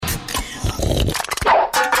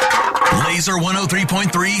Laser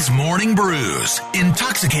 103.3's Morning Brews,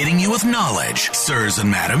 intoxicating you with knowledge, sirs and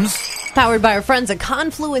madams. Powered by our friends at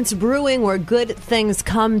Confluence Brewing, where good things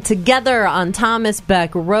come together on Thomas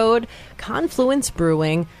Beck Road.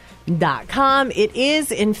 ConfluenceBrewing.com. It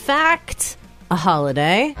is, in fact, a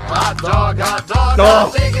holiday. Hot dog, now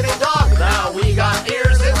diggity dog. Now we got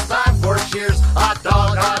ears, it's time for cheers. Hot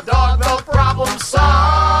dog, no problem solved.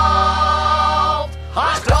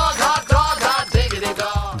 Hot dog, hot diggity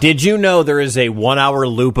dog. Did you know there is a 1-hour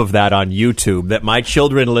loop of that on YouTube that my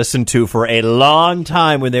children listened to for a long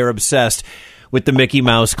time when they were obsessed with the Mickey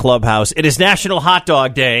Mouse Clubhouse? It is National Hot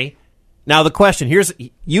Dog Day. Now, the question,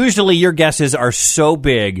 usually your guesses are so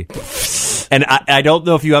big, and I don't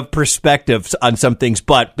know if you have perspectives on some things,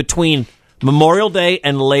 but between Memorial Day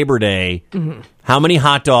and Labor Day, how many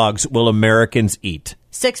hot dogs will Americans eat?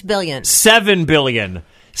 6 billion. 7 billion.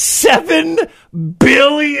 7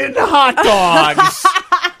 billion hot dogs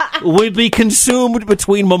would be consumed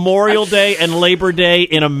between Memorial Day and Labor Day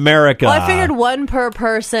in America. Well, I figured one per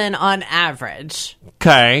person on average.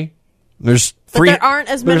 Okay. But there aren't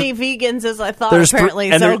as many vegans as I thought,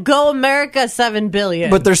 apparently. So go America, 7 billion.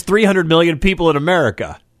 But there's 300 million people in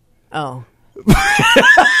America. Oh.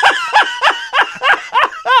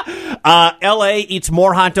 L.A. eats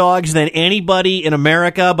more hot dogs than anybody in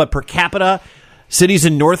America, but per capita, cities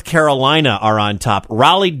in North Carolina are on top.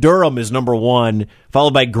 Raleigh-Durham is number 1,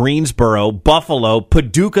 followed by Greensboro, Buffalo,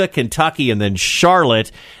 Paducah, Kentucky, and then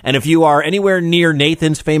Charlotte. And if you are anywhere near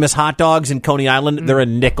Nathan's famous hot dogs in Coney Island, they're a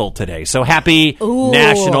nickel today. So happy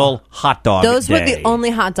National Hot Dog Those Day. were the only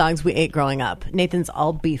hot dogs we ate growing up. Nathan's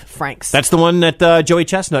all beef Franks. That's the one that Joey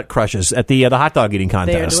Chestnut crushes at the hot dog eating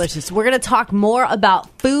contest. They are delicious. We're going to talk more about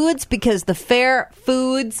foods because the fair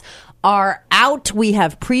foods are out. We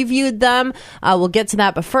have previewed them. We'll get to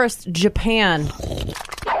that. But first, Japan.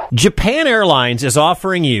 Japan Airlines is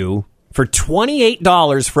offering you, for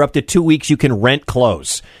 $28 for up to 2 weeks, you can rent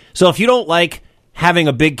clothes. So if you don't like having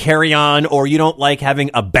a big carry-on or you don't like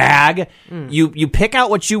having a bag, you pick out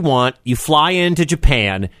what you want, you fly into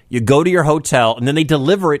Japan, you go to your hotel, and then they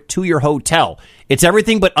deliver it to your hotel. It's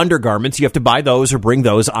everything but undergarments. You have to buy those or bring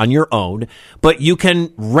those on your own. But you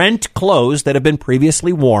can rent clothes that have been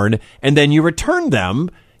previously worn, and then you return them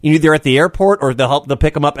either at the airport or they'll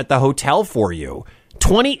pick them up at the hotel for you.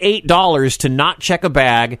 $28 to not check a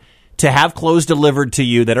bag, to have clothes delivered to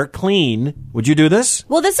you that are clean. Would you do this?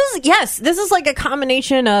 Well, this is like a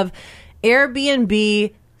combination of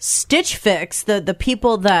Airbnb, Stitch Fix, the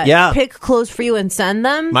people that pick clothes for you and send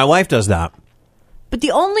them. My wife does that. But the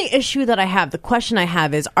only issue that I have, the question I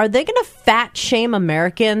have is, are they going to fat shame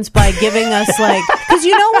Americans by giving us because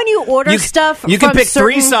you know when you order stuff you can pick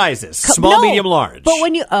 3 sizes, small, medium, large. But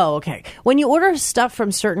when you order stuff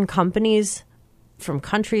from certain companies, from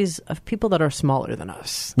countries of people that are smaller than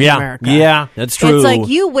us in America. Yeah, that's true. It's like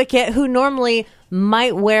you, Wicket, who normally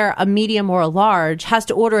might wear a medium or a large, has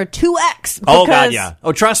to order a 2X. Oh, God, yeah.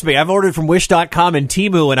 Oh, trust me, I've ordered from Wish.com and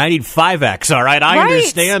Temu, and I need 5X, all right? I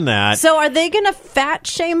understand that. So are they going to fat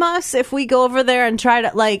shame us if we go over there and try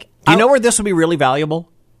to, You know where this would be really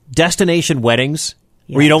valuable? Destination weddings.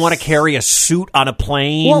 Yes. Where you don't want to carry a suit on a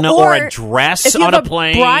plane or a dress on a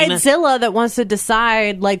plane. Bridezilla that wants to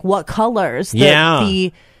decide what colors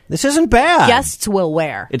the this isn't bad. Guests will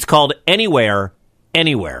wear. It's called Anywhere,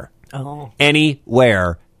 Anywhere. Oh.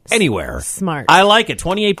 Anywhere, Anywhere. Smart. I like it.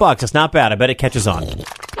 $28. It's not bad. I bet it catches on.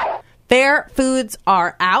 Fair foods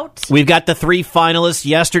are out. We've got the 3 finalists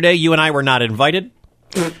yesterday. You and I were not invited.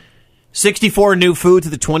 64 new foods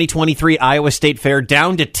at the 2023 Iowa State Fair,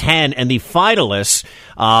 down to 10. And the finalists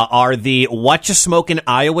are the Whatcha Smokin'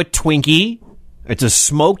 Iowa Twinkie. It's a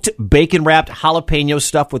smoked bacon-wrapped jalapeno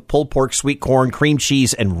stuffed with pulled pork, sweet corn, cream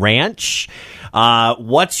cheese, and ranch.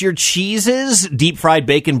 What's Your Cheeses? Deep-fried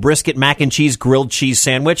bacon, brisket, mac and cheese, grilled cheese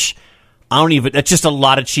sandwich. That's just a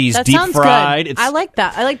lot of cheese. That deep sounds fried. Good. I like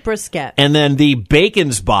that. I like brisket. And then the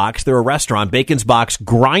Bacon's Box. They're a restaurant. Bacon's Box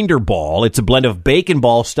Grinder Ball. It's a blend of bacon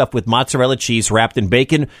balls stuffed with mozzarella cheese, wrapped in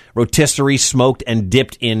bacon, rotisserie, smoked, and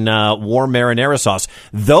dipped in warm marinara sauce.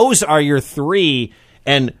 Those are your 3.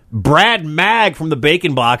 And Brad Mag from the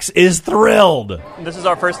Bacon Box is thrilled. This is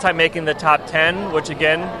our first time making the top 10, which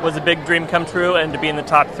again was a big dream come true, and to be in the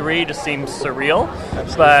top 3 just seems surreal.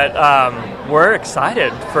 But we're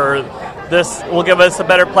excited for this. Will give us a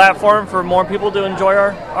better platform for more people to enjoy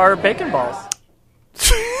our bacon balls.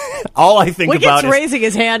 All I think about is raising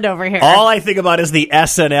his hand over here. All I think about is the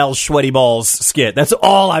SNL Sweaty Balls skit. That's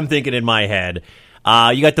all I'm thinking in my head.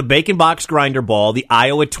 You got the Bacon Box Grinder Ball, the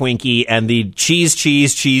Iowa Twinkie, and the cheese,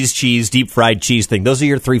 deep fried cheese thing. Those are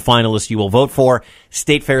your 3 finalists you will vote for.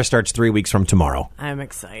 State Fair starts 3 weeks from tomorrow. I'm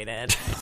excited.